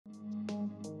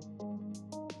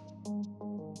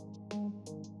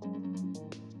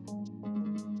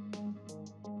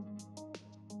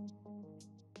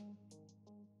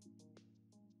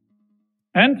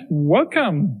And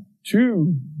welcome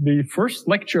to the first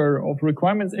lecture of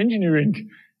Requirements Engineering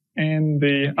in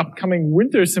the upcoming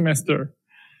winter semester.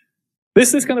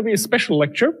 This is going to be a special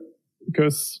lecture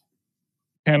because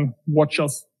you can watch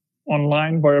us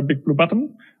online via a big blue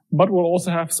button, but we'll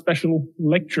also have special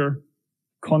lecture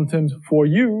content for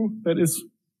you that is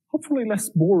hopefully less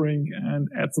boring and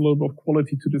adds a little bit of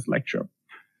quality to this lecture.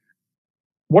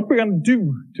 What we're going to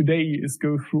do today is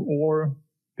go through all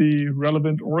the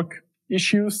relevant org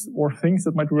issues or things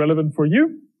that might be relevant for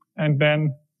you. And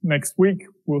then next week,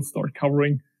 we'll start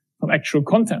covering some actual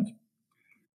content.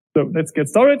 So let's get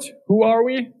started. Who are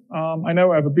we? I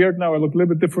know I have a beard now. I look a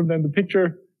little bit different than the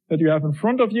picture that you have in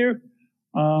front of you.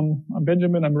 I'm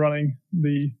Benjamin. I'm running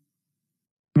the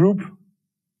group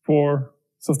for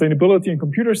sustainability and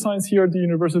computer science here at the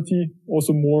university,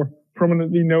 also more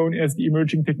prominently known as the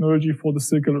Emerging Technology for the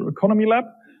Circular Economy Lab.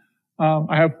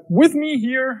 I have with me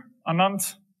here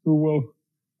Anand, who will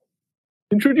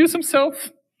introduce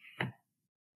himself.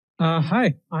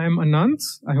 Hi, I'm Anand.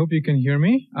 I hope you can hear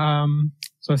me.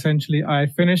 So essentially, I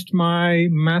finished my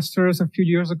master's a few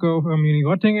years ago from Uni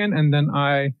Göttingen, and then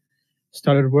I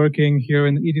started working here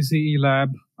in the ETCE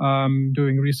Lab,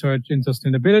 doing research in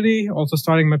sustainability, also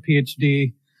starting my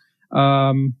PhD.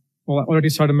 Well, I already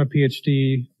started my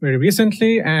PhD very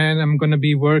recently, and I'm going to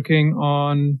be working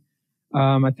on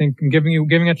I think I'm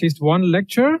giving at least one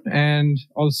lecture and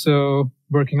also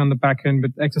working on the back end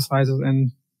with exercises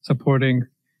and supporting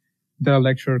the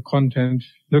lecture content.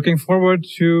 Looking forward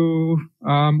to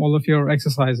all of your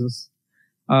exercises.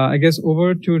 I guess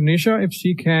over to Nisha if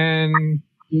she can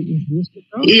introduce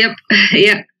herself. Yep.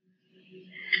 Yeah.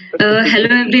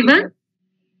 Hello everyone.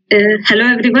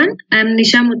 I'm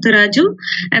Nisha Mutturaju.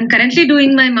 I'm currently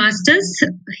doing my master's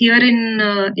here in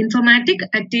informatics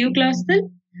at TU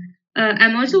Clausthal.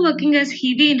 I'm also working as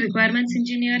HEVI in requirements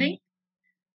engineering.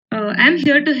 I'm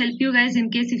here to help you guys in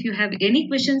case if you have any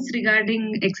questions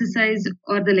regarding exercise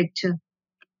or the lecture.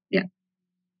 Yeah.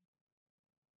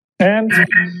 And I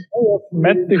have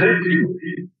met the whole team.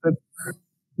 That's a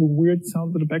weird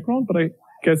sound in the background, but I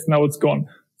guess now it's gone.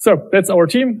 So that's our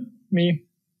team, me,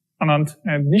 Anand,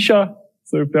 and Nisha.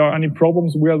 So if there are any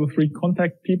problems, we are the three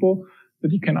contact people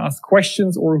that you can ask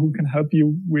questions or who can help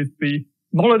you with the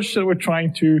knowledge that we're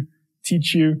trying to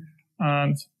teach you.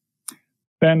 And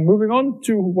then moving on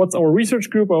to what's our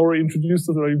research group. I already introduced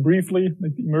it very briefly,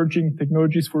 like the Emerging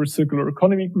Technologies for a Circular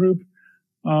Economy group.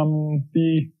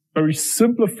 The very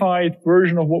simplified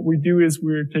version of what we do is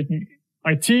we're taking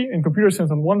IT and computer science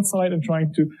on one side and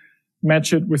trying to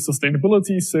match it with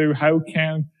sustainability. So how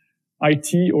can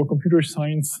IT or computer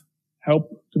science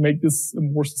help to make this a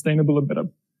more sustainable and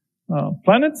better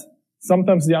planet?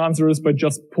 Sometimes the answer is by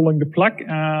just pulling the plug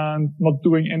and not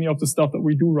doing any of the stuff that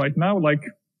we do right now, like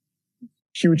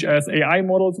huge ass AI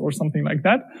models or something like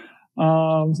that.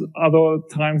 Other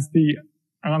times the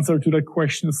answer to that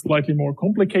question is slightly more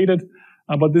complicated,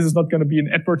 but this is not going to be an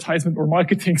advertisement or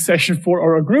marketing session for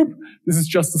our group. This is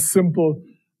just a simple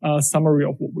summary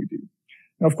of what we do.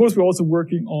 And of course, we're also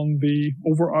working on the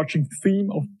overarching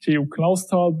theme of TU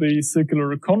Clausthal, the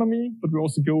circular economy, but we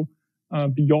also go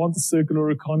beyond the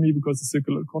circular economy because the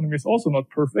circular economy is also not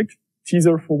perfect.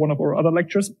 Teaser for one of our other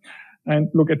lectures, and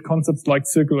look at concepts like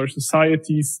circular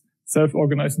societies,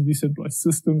 self-organized and decentralized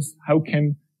systems. How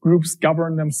can groups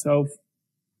govern themselves?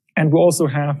 And we also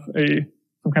have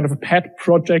some kind of a pet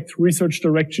project research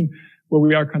direction where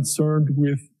we are concerned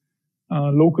with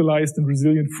localized and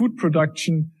resilient food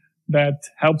production that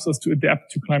helps us to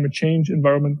adapt to climate change,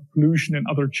 environmental pollution, and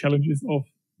other challenges of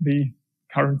the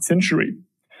current century.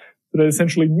 So that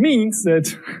essentially means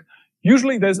that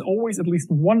usually there's always at least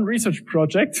one research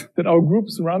project that our group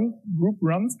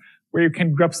runs where you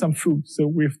can grab some food. So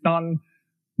we've done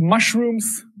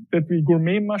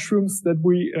gourmet mushrooms that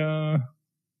we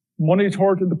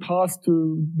monitored in the past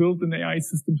to build an AI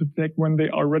system to detect when they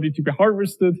are ready to be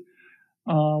harvested.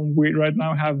 We right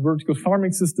now have vertical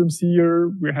farming systems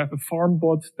here. We have a farm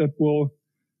bot that will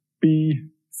be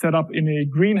set up in a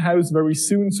greenhouse very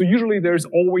soon. So usually there's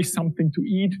always something to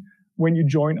eat when you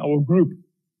join our group.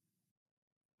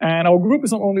 And our group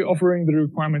is not only offering the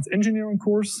requirements engineering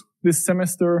course this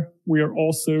semester, we are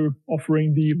also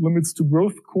offering the Limits to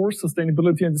Growth course,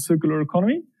 Sustainability and the Circular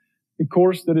Economy, a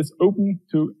course that is open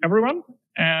to everyone.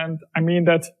 And I mean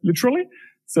that literally.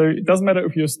 So it doesn't matter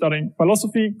if you're studying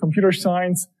philosophy, computer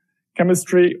science,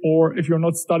 chemistry, or if you're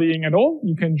not studying at all,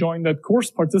 you can join that course,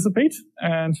 participate,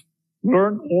 and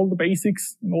learn all the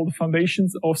basics and all the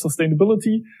foundations of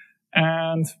sustainability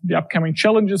and the upcoming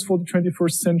challenges for the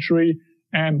 21st century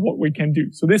and what we can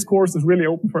do. So this course is really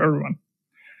open for everyone.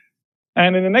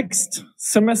 And in the next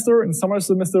semester, in summer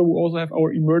semester, we also have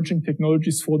our Emerging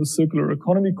Technologies for the Circular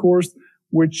Economy course,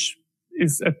 which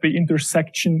is at the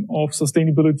intersection of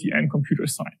sustainability and computer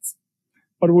science.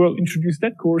 But we'll introduce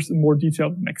that course in more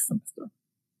detail next semester.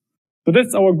 So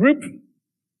that's our group.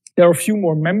 There are a few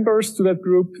more members to that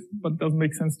group, but it doesn't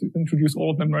make sense to introduce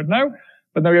all of them right now.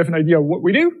 But now you have an idea of what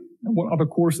we do and what other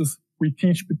courses we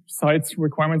teach besides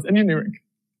requirements engineering.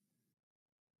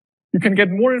 You can get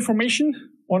more information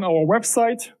on our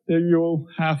website. There you'll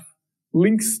have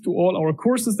links to all our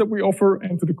courses that we offer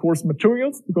and to the course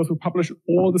materials, because we publish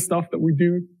all the stuff that we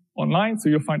do online. So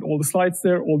you'll find all the slides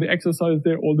there, all the exercises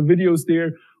there, all the videos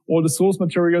there, all the source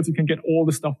materials. You can get all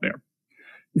the stuff there.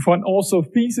 You find also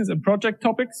thesis and project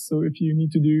topics. So if you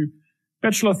need to do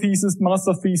bachelor thesis,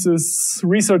 master thesis,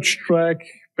 research track,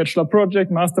 bachelor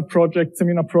project, master project,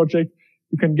 seminar project,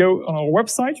 you can go on our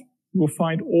website. You will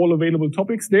find all available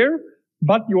topics there,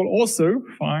 but you will also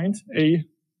find a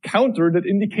counter that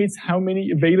indicates how many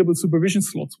available supervision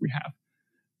slots we have.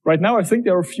 Right now, I think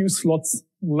there are a few slots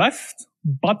left,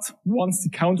 but once the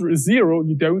counter is 0,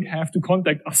 you don't have to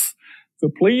contact us.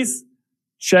 So please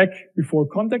check before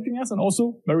contacting us. And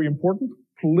also, very important,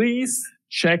 please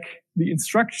check the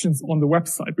instructions on the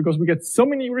website, because we get so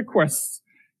many requests.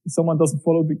 If someone doesn't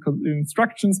follow the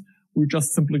instructions, we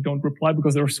just simply don't reply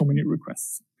because there are so many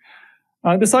requests.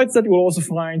 Besides that, you will also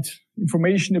find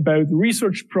information about the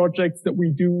research projects that we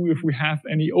do, if we have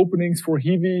any openings for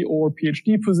HEVI or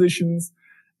PhD positions.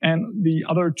 And the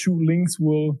other 2 links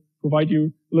will provide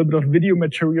you a little bit of video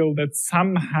material that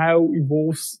somehow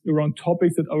evolves around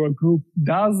topics that our group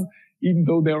does, even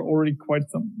though they're already quite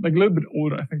some, like a little bit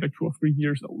older, I think like 2 or 3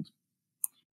 years old.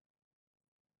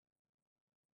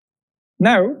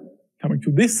 Now, coming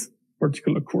to this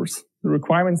particular course, the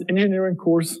requirements engineering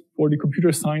course for the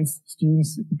computer science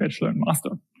students in bachelor and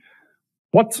master.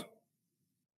 What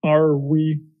are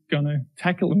we gonna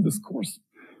tackle in this course?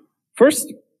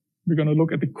 First, we're gonna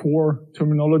look at the core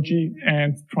terminology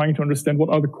and trying to understand what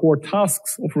are the core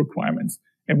tasks of requirements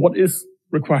and what is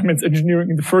requirements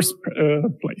engineering in the first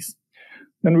place.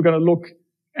 Then we're gonna look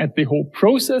at the whole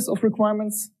process of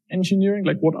requirements engineering,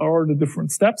 like what are the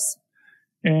different steps.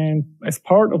 And as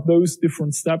part of those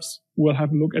different steps, we'll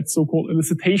have a look at so-called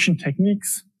elicitation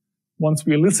techniques. Once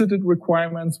we elicited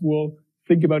requirements, we'll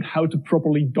think about how to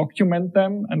properly document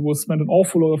them, and we'll spend an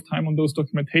awful lot of time on those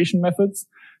documentation methods.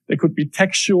 They could be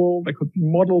textual, they could be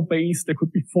model-based, there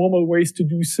could be formal ways to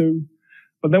do so.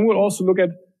 But then we'll also look at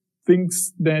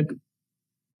things that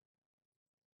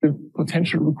the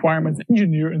potential requirements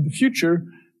engineer in the future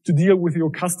to deal with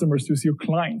your customers, with your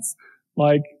clients,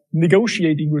 like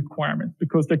negotiating requirements,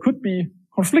 because there could be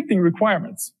conflicting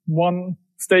requirements. One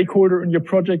stakeholder in your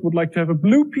project would like to have a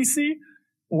blue PC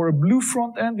or a blue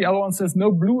front end. The other one says,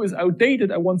 no, blue is outdated.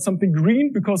 I want something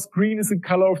green because green is the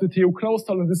color of the TU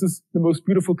Clausthal and this is the most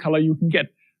beautiful color you can get.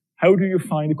 How do you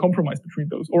find a compromise between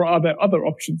those? Or are there other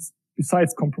options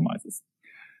besides compromises?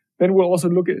 Then we'll also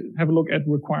have a look at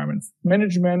requirements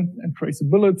management and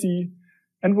traceability.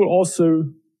 And we'll also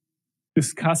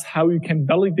discuss how you can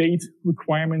validate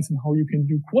requirements and how you can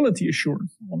do quality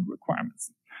assurance on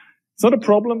requirements. It's not a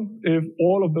problem if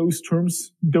all of those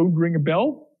terms don't ring a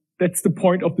bell. That's the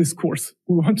point of this course.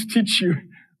 We want to teach you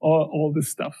all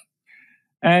this stuff.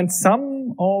 And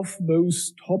some of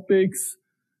those topics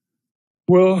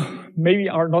maybe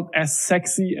are not as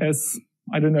sexy as,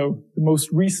 I don't know, the most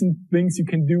recent things you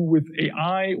can do with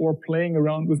AI or playing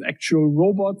around with actual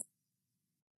robots.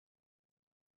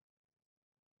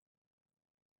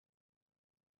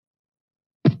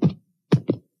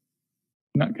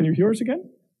 Now, can you hear us again?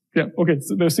 Yeah, okay,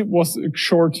 so there was a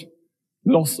short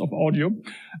loss of audio.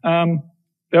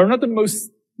 They are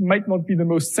might not be the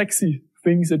most sexy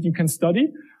things that you can study,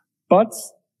 but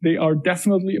they are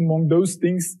definitely among those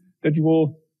things that you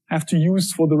will have to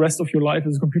use for the rest of your life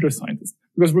as a computer scientist.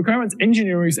 Because requirements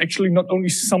engineering is actually not only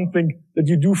something that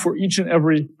you do for each and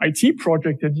every IT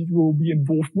project that you will be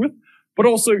involved with, but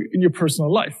also in your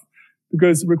personal life.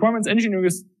 Because requirements engineering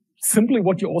is simply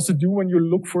what you also do when you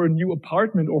look for a new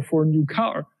apartment or for a new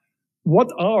car. What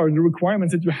are the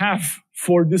requirements that you have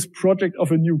for this project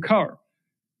of a new car?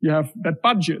 You have that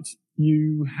budget.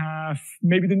 You have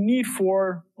maybe the need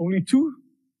for only 2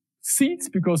 seats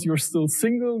because you're still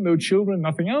single, no children,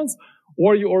 nothing else.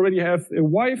 Or you already have a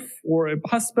wife or a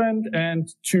husband and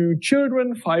 2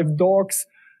 children, 5 dogs,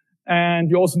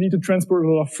 and you also need to transport a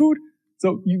lot of food.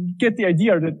 So you get the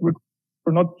idea that we're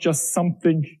not just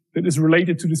something that is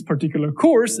related to this particular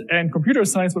course and computer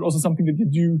science, but also something that you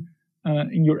do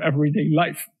in your everyday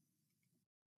life.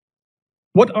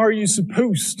 What are you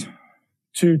supposed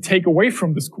to take away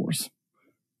from this course?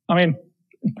 I mean,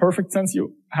 in perfect sense,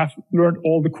 you have learned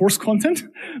all the course content,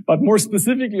 but more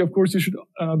specifically, of course, you should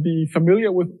be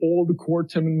familiar with all the core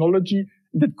terminology,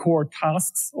 the core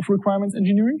tasks of requirements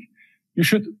engineering. You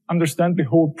should understand the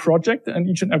whole project and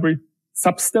each and every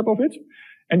sub-step of it.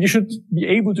 And you should be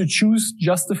able to choose,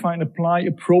 justify, and apply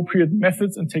appropriate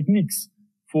methods and techniques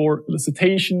for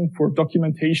elicitation, for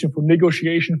documentation, for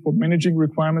negotiation, for managing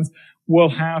requirements. We'll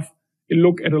have a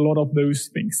look at a lot of those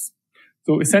things.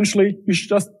 So essentially, you should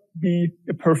just be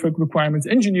a perfect requirements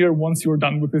engineer once you're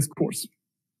done with this course.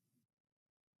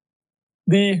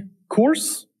 The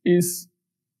course is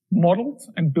modeled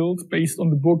and built based on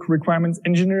the book Requirements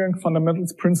Engineering,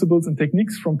 Fundamentals, Principles, and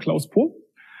Techniques from Clausthal,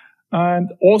 and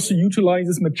also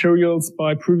utilizes materials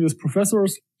by previous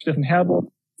professors, Steffen Herbert,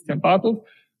 Christian Bartelt,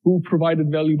 who provided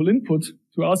valuable input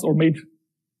to us or made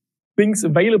things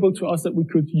available to us that we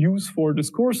could use for this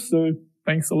course. So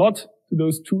thanks a lot to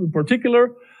those two in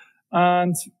particular.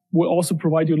 And we'll also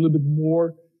provide you a little bit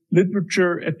more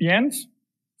literature at the end,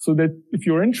 so that if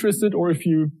you're interested or if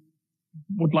you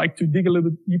would like to dig a little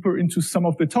bit deeper into some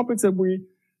of the topics that we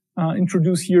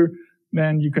introduce here,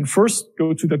 then you can first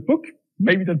go to that book.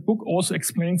 Maybe that book also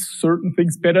explains certain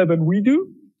things better than we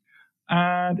do.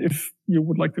 And if you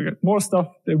would like to get more stuff,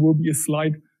 there will be a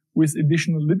slide with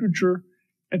additional literature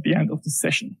at the end of the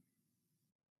session.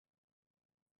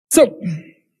 So,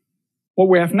 what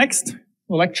we have next,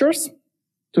 lectures.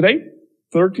 Today,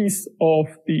 30th of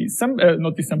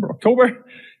October,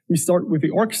 we start with the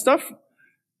org stuff.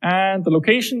 And the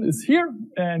location is here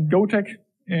in GoTech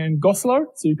in Goslar.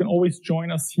 So you can always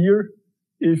join us here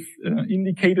if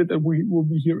indicated that we will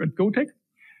be here at GoTech.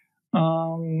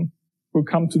 We'll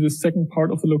come to the second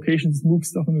part of the location's MOOC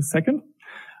stuff in a second.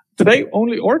 Today,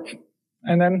 only org.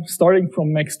 And then starting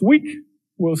from next week,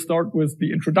 we'll start with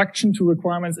the introduction to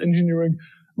requirements engineering.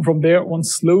 And from there on,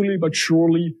 slowly but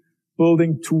surely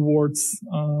building towards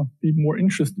the more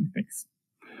interesting things.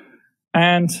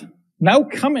 And now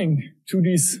coming to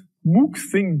this MOOC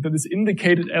thing that is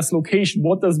indicated as location.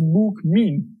 What does MOOC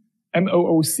mean?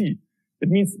 M-O-O-C. It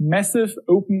means Massive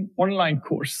Open Online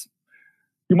Course.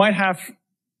 You might have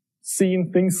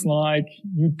seen things like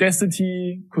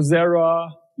Udacity, Coursera,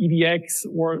 EDX,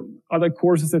 or other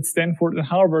courses that Stanford and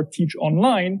Harvard teach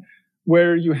online,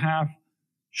 where you have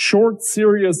short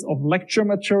series of lecture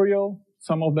material,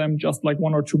 some of them just like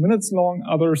 1 or 2 minutes long,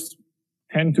 others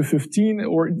 10 to 15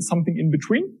 or something in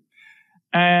between.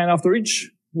 And after each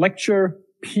lecture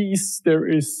piece, there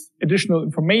is additional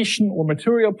information or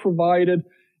material provided.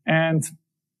 And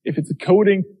if it's a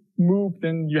coding MOOC,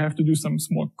 then you have to do some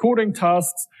small coding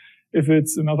tasks. If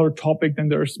it's another topic, then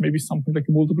there's maybe something like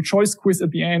a multiple choice quiz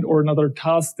at the end or another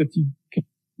task that you can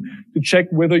to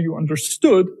check whether you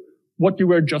understood what you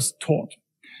were just taught.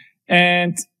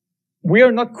 And we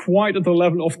are not quite at the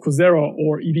level of Coursera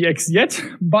or EDX yet,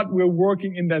 but we're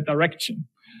working in that direction.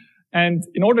 And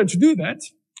in order to do that,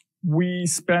 we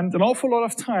spent an awful lot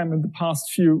of time in the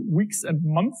past few weeks and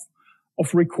months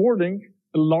of recording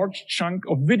a large chunk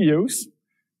of videos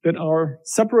that are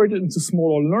separated into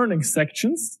smaller learning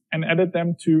sections and added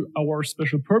them to our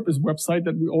special purpose website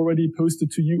that we already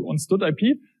posted to you on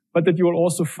StudIP, but that you will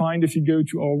also find if you go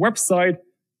to our website,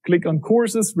 click on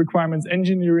courses, requirements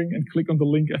engineering, and click on the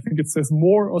link. I think it says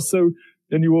more or so.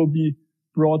 Then you will be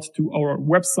brought to our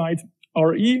website,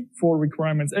 RE for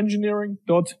requirements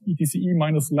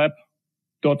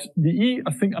engineering.etce-lab.de.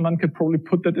 I think Anand could probably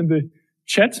put that in the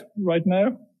chat right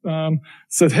now,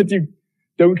 so that you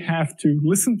don't have to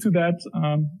listen to that.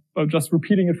 But just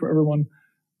repeating it for everyone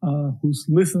who's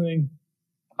listening,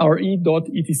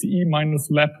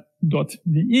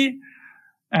 re.etce-lab.de.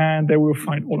 And there we'll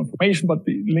find all information, but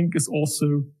the link is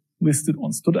also listed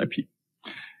on StudIP.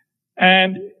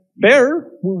 And there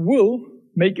we will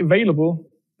make available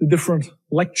the different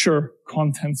lecture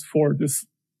contents for this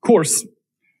course.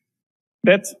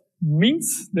 That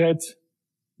means that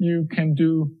you can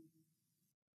do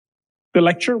the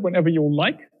lecture whenever you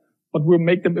like, but we'll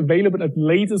make them available at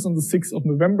latest on the 6th of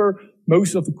November.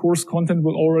 Most of the course content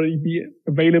will already be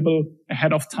available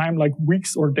ahead of time, like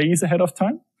weeks or days ahead of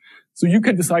time. So you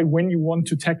can decide when you want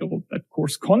to tackle that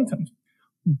course content.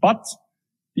 But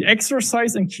the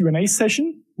exercise and Q&A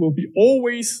session will be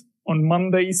always on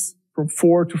Mondays from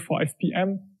 4 to 5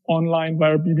 p.m. online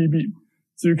via BBB.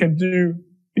 So you can do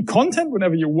the content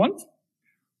whenever you want,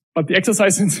 but the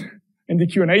exercises and the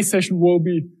Q&A session will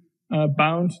be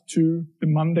bound to the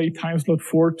Monday time slot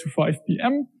 4 to 5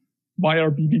 p.m. via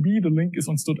BBB. The link is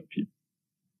on StudIP.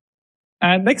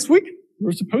 And next week,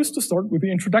 we're supposed to start with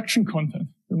the introduction content.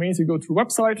 It means you go to the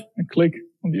website and click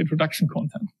on the introduction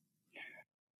content.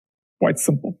 Quite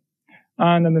simple.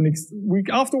 And then the next week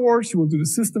afterwards, you will do the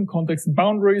system, context, and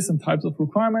boundaries, and types of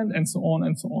requirement, and so on,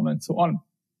 and so on, and so on.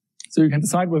 So you can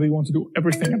decide whether you want to do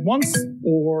everything at once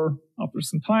or after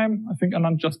some time. I think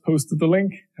Anand just posted the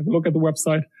link. Have a look at the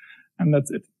website, and that's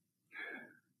it.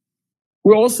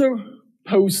 We also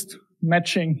post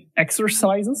matching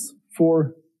exercises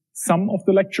for some of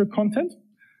the lecture content.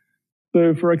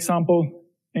 So, for example,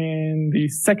 in the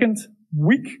second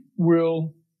week,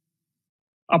 we'll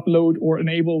upload or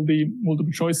enable the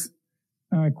multiple choice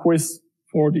quiz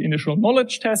for the initial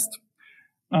knowledge test.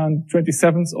 And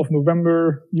 27th of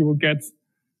November, you will get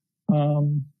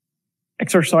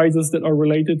exercises that are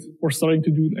related or starting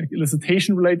to do like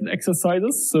elicitation related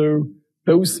exercises. So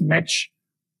those match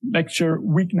lecture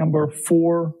week number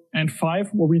 4 and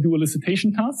 5, where we do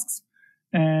elicitation tasks.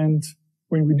 And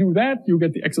when we do that, you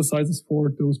get the exercises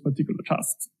for those particular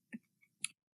tasks.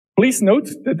 Please note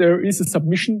that there is a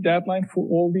submission deadline for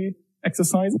all the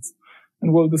exercises,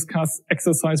 and we'll discuss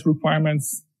exercise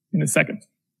requirements in a second.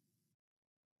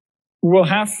 We will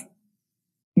have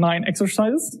 9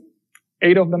 exercises.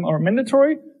 8 of them are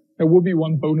mandatory. There will be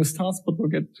 1 bonus task, but we'll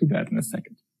get to that in a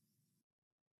second.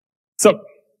 So,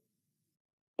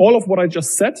 all of what I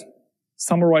just said,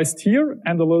 summarized here,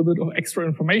 and a little bit of extra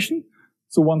information.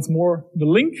 So once more, the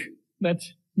link that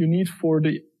you need for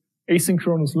the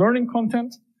asynchronous learning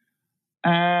content.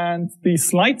 And the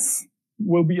slides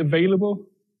will be available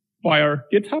via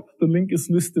GitHub. The link is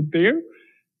listed there.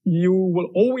 You will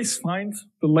always find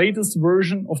the latest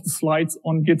version of the slides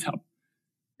on GitHub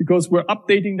because we're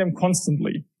updating them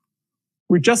constantly.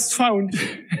 We just found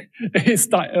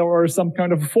or some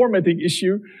kind of a formatting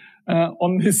issue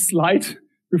on this slide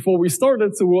before we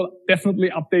started. So we'll definitely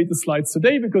update the slides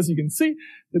today because you can see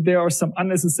that there are some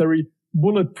unnecessary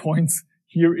bullet points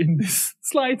here in this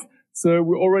slide. So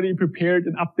we already prepared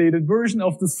an updated version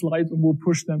of the slides and we'll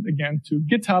push them again to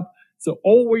GitHub. So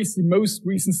always the most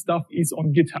recent stuff is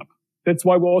on GitHub. That's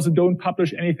why we also don't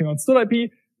publish anything on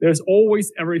StudIP. There's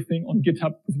always everything on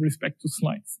GitHub with respect to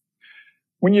slides.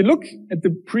 When you look at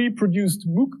the pre-produced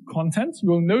MOOC content, you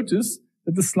will notice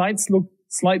that the slides look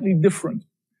slightly different.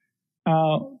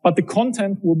 But the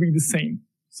content will be the same.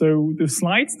 So the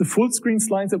slides, the full screen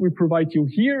slides that we provide you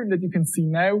here and that you can see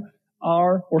now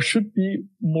are or should be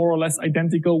more or less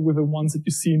identical with the ones that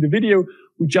you see in the video.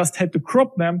 We just had to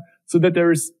crop them so that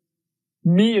there is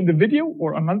me in the video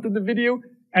or Anand in the video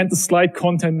and the slide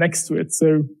content next to it.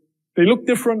 So they look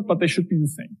different, but they should be the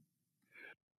same.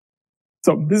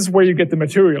 So this is where you get the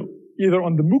material, either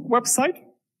on the MOOC website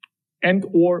and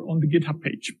or on the GitHub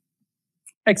page.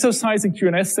 Exercise and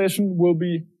Q&A session will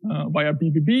be via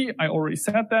BBB. I already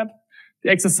said that.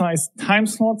 The exercise time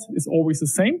slot is always the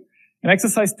same. An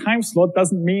exercise time slot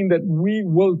doesn't mean that we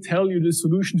will tell you the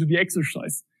solution to the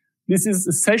exercise. This is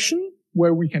a session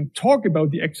where we can talk about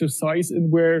the exercise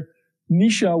and where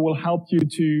Nisha will help you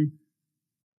to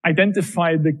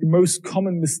identify the most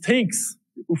common mistakes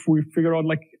if we figure out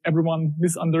like everyone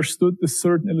misunderstood the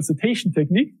certain elicitation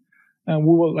technique. And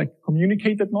we will like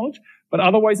communicate that knowledge. But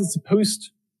otherwise, it's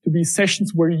supposed to be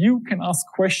sessions where you can ask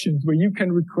questions, where you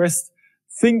can request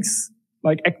things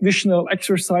like additional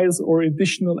exercise or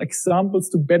additional examples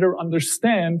to better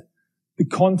understand the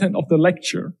content of the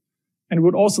lecture. And we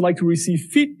would also like to receive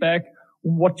feedback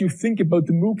on what you think about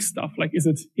the MOOC stuff. Like, is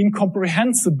it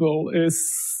incomprehensible?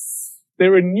 Is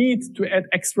there a need to add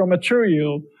extra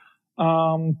material?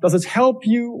 Does it help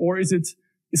you? Or is it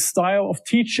a style of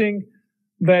teaching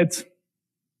that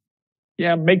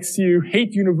makes you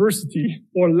hate university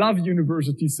or love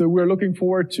university? So we're looking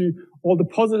forward to all the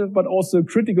positive but also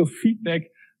critical feedback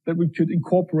that we could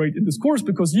incorporate in this course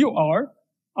because you are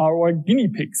our guinea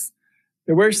pigs.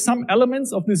 There were some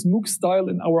elements of this MOOC style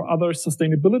in our other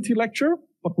sustainability lecture,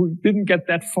 but we didn't get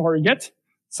that far yet.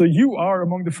 So you are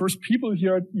among the first people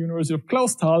here at University of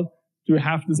Clausthal to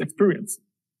have this experience.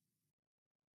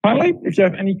 Finally, if you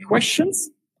have any questions,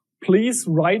 please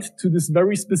write to this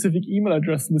very specific email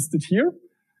address listed here.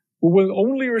 We will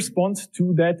only respond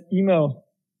to that email,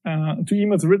 to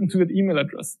emails written to that email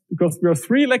address, because we are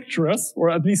 3 lecturers, or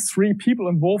at least 3 people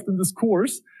involved in this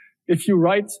course. If you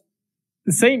write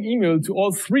the same email to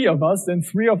all 3 of us, then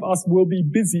 3 of us will be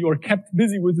busy or kept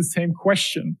busy with the same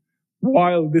question.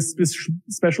 While this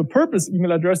special purpose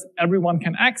email address, everyone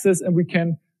can access and we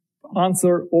can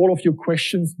answer all of your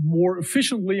questions more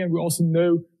efficiently. And we also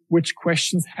know which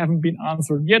questions haven't been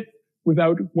answered yet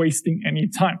without wasting any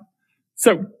time.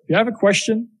 So if you have a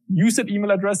question, use that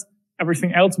email address.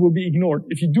 Everything else will be ignored.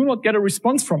 If you do not get a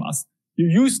response from us, you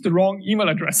used the wrong email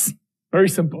address. Very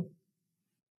simple.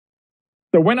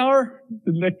 So when are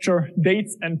the lecture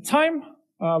dates and time?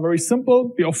 Very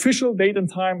simple. The official date and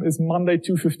time is Monday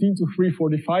 2:15 to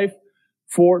 3:45.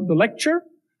 for the lecture.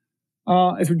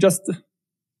 As we just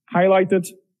highlighted,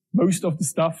 most of the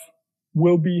stuff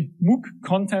will be MOOC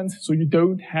content, so you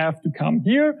don't have to come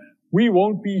here. We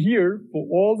won't be here for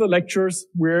all the lectures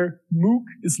where MOOC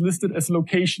is listed as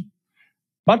location.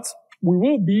 But we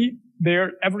will be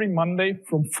there every Monday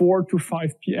from 4 to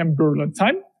 5 p.m. Berlin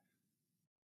time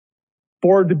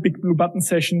for the big blue button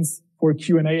sessions for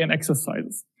Q&A and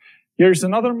exercises. Here's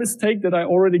another mistake that I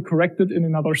already corrected in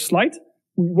another slide.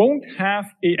 We won't have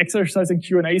a exercise and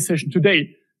Q&A session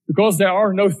today because there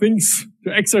are no things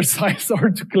to exercise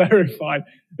or to clarify.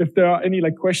 If there are any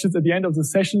questions at the end of the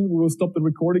session, we will stop the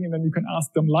recording and then you can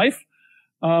ask them live.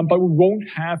 But we won't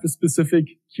have a specific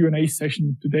Q&A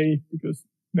session today because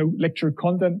no lecture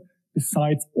content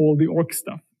besides all the org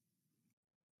stuff.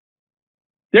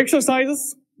 The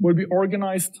exercises will be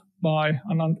organized by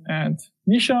Anand and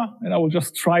Nisha, and I will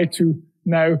just try to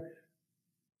now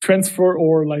transfer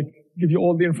or give you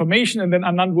all the information, and then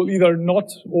Anand will either not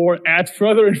or add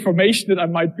further information that I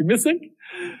might be missing.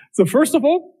 So first of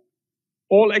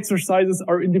all exercises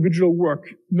are individual work.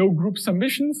 No group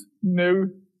submissions, no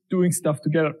doing stuff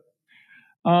together.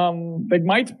 There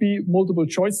might be multiple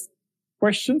choice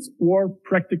questions or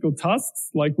practical tasks,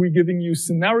 like we're giving you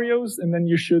scenarios and then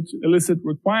you should elicit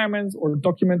requirements or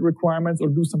document requirements or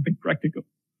do something practical.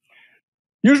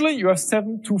 Usually you have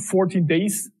 7 to 14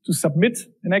 days to submit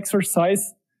an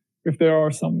exercise. If there are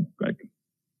some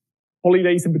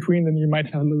holidays in between, then you might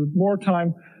have a little bit more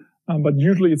time, but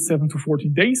usually it's 7 to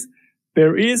 14 days.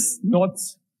 There is not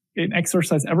an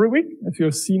exercise every week, as you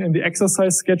have seen in the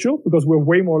exercise schedule, because we have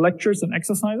way more lectures than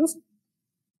exercises.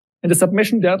 And the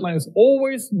submission deadline is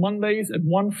always Mondays at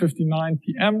 1:59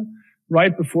 p.m.,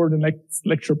 right before the next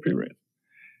lecture period.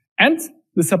 And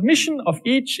the submission of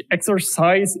each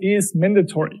exercise is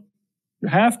mandatory. You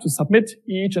have to submit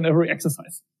each and every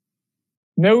exercise.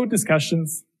 No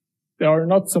discussions. There are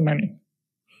not so many.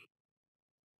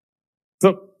 So,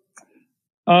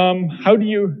 how do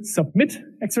you submit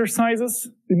exercises?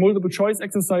 The multiple choice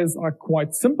exercises are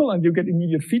quite simple and you get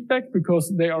immediate feedback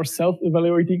because they are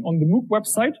self-evaluating on the MOOC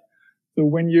website. So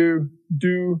when you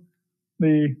do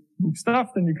the MOOC stuff,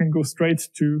 then you can go straight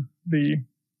to the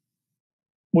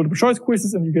multiple choice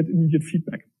quizzes and you get immediate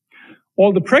feedback.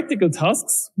 All the practical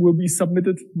tasks will be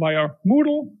submitted via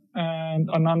Moodle, and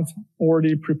Anand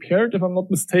already prepared, if I'm not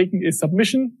mistaken, a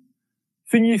submission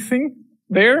thingy thing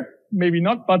there. Maybe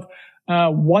not, but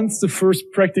once the first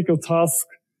practical task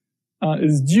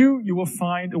is due, you will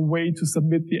find a way to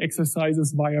submit the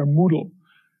exercises via Moodle.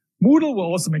 Moodle will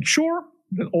also make sure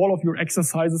that all of your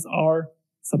exercises are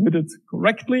submitted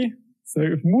correctly. So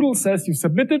if Moodle says you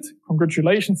submitted,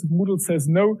 congratulations. If Moodle says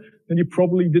no, then you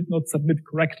probably did not submit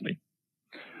correctly.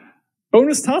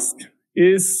 Bonus task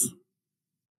is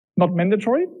not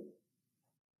mandatory.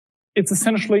 It's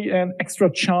essentially an extra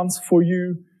chance for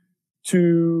you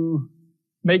to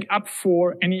make up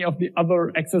for any of the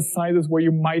other exercises where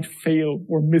you might fail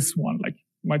or miss one, like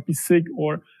you might be sick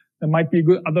or there might be a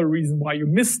good other reason why you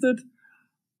missed it.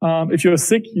 If you're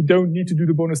sick, you don't need to do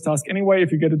the bonus task anyway.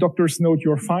 If you get a doctor's note,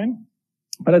 you're fine.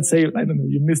 But let's say, I don't know,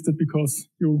 you missed it because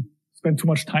you spent too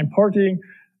much time partying,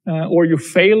 or you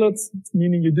failed it,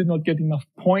 meaning you did not get enough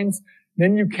points.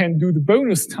 Then you can do the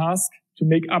bonus task to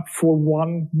make up for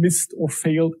one missed or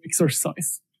failed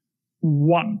exercise.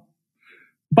 One.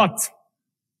 But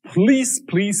please,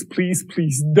 please, please,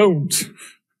 please don't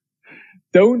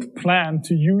plan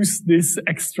to use this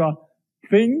extra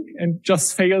thing and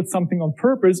just fail something on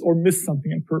purpose or miss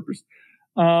something on purpose.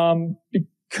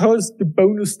 Because the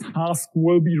bonus task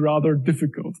will be rather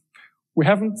difficult. We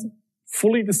haven't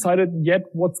fully decided yet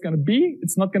what's going to be.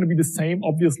 It's not going to be the same,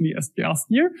 obviously, as last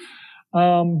year.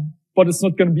 But it's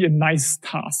not going to be a nice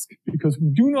task because we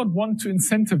do not want to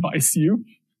incentivize you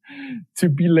to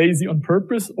be lazy on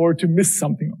purpose or to miss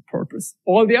something on purpose.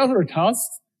 All the other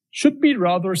tasks should be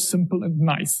rather simple and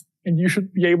nice, and you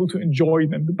should be able to enjoy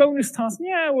them. The bonus task,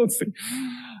 yeah, we'll see.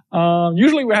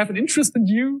 Usually we have an interest in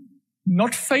you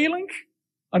not failing,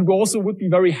 and we also would be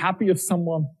very happy if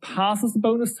someone passes the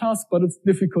bonus task, but it's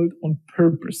difficult on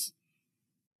purpose.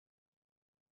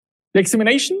 The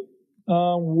examination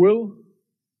will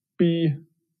be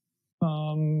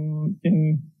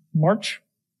in March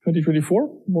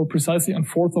 2024, more precisely on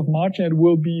 4th of March, and it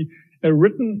will be a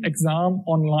written exam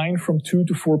online from 2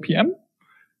 to 4 p.m.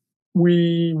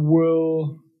 We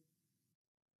will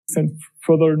send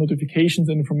further notifications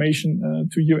and information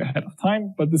to you ahead of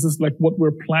time, but this is like what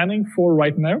we're planning for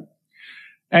right now.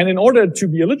 And in order to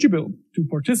be eligible to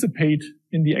participate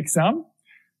in the exam,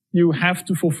 you have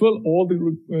to fulfill all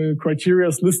the criteria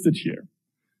listed here.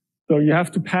 So you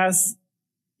have to pass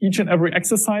each and every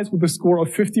exercise with a score of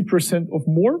 50% or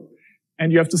more,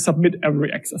 and you have to submit every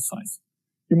exercise.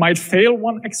 You might fail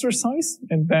one exercise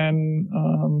and then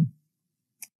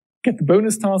get the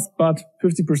bonus task, but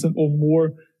 50% or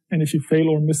more. And if you fail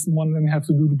or miss one, then you have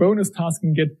to do the bonus task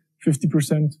and get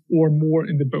 50% or more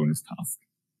in the bonus task.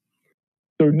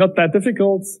 So not that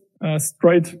difficult,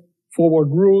 straightforward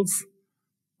rules,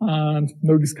 and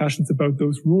no discussions about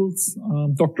those rules.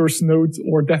 Doctor's notes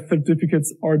or death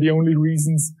certificates are the only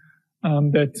reasons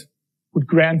that would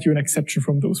grant you an exception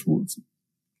from those rules.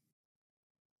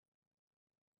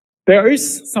 There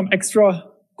is some extra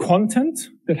content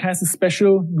that has a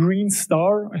special green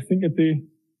star, I think at the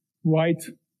right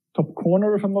top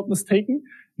corner, if I'm not mistaken.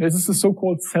 This is the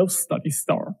so-called self-study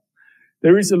star.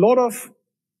 There is a lot of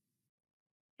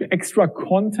extra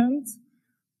content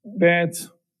that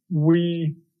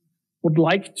we would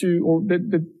like to, or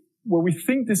where we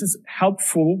think this is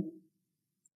helpful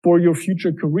for your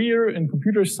future career in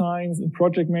computer science and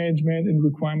project management and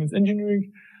requirements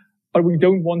engineering, but we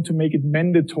don't want to make it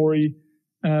mandatory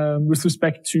with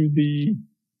respect to the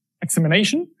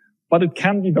examination, but it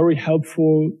can be very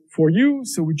helpful for you.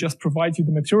 So we just provide you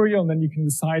the material and then you can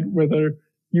decide whether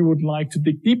you would like to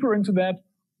dig deeper into that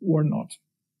or not.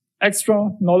 Extra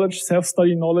knowledge,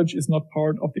 self-study knowledge is not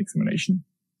part of the examination,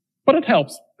 but it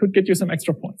helps, could get you some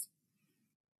extra points.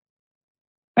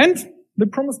 And the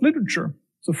promised literature.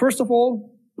 So first of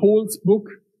all, Paul's book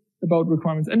about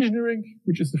requirements engineering,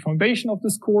 which is the foundation of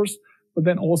this course, but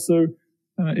then also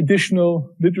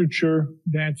additional literature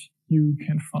that you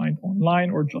can find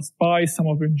online or just buy, some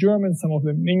of them in German, some of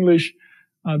them in English,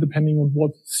 depending on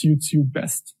what suits you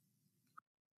best.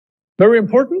 Very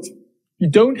important, you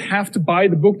don't have to buy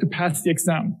the book to pass the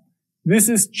exam. This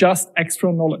is just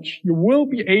extra knowledge. You will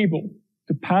be able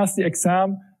to pass the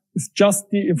exam with just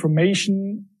the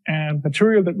information and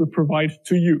material that we provide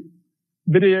to you.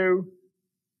 Video,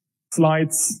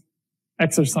 slides,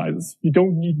 exercises. You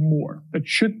don't need more. That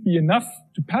should be enough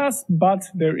to pass, but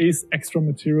there is extra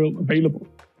material available.